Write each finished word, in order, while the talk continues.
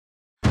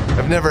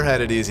I've never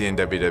had it easy in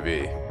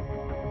WWE.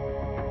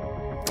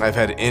 I've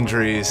had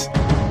injuries.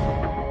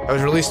 I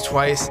was released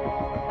twice.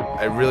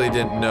 I really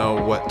didn't know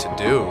what to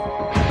do.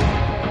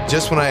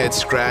 Just when I had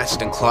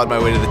scratched and clawed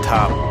my way to the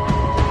top,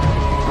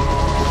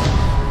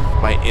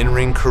 my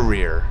in-ring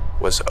career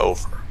was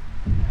over.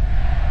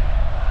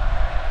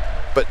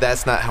 But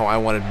that's not how I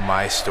wanted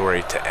my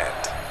story to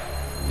end.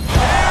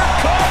 Here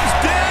comes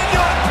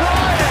Daniel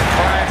Bryan!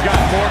 Bryan's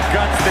got more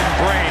guts than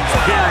brains,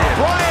 period.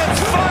 Bryan's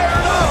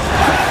fired up!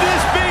 Could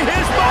this be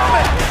his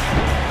moment?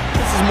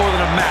 This is more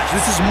than a match.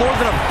 This is more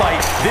than a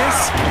fight. This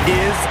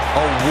is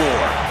a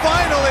war.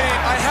 Finally,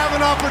 I have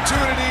an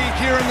opportunity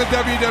here in the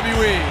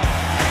WWE.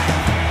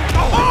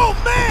 Oh,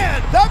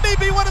 man! That may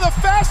be one of the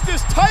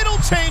fastest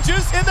title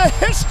changes in the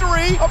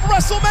history of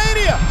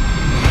WrestleMania.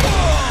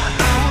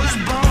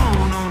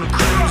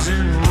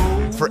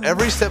 For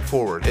every step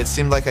forward, it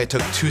seemed like I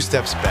took 2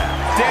 steps back.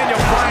 Daniel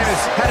Bryan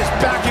has had his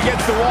back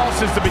against the wall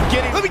since the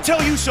beginning. Let me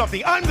tell you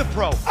something. I'm the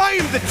pro. I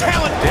am the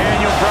talent.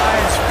 Daniel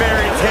Bryan's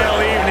fairy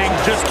tale evening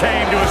just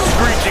came to a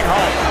screeching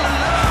halt.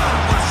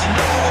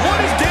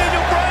 What is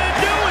Daniel Bryan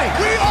doing?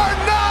 We are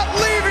not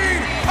leaving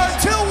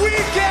until we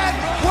get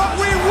what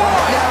we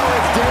want. Now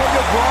it's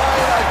Daniel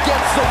Bryan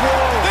against the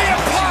wall. The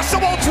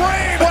impossible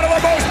dream. One of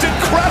the most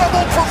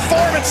incredible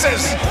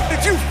performances.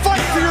 If you fight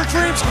for your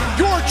dreams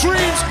will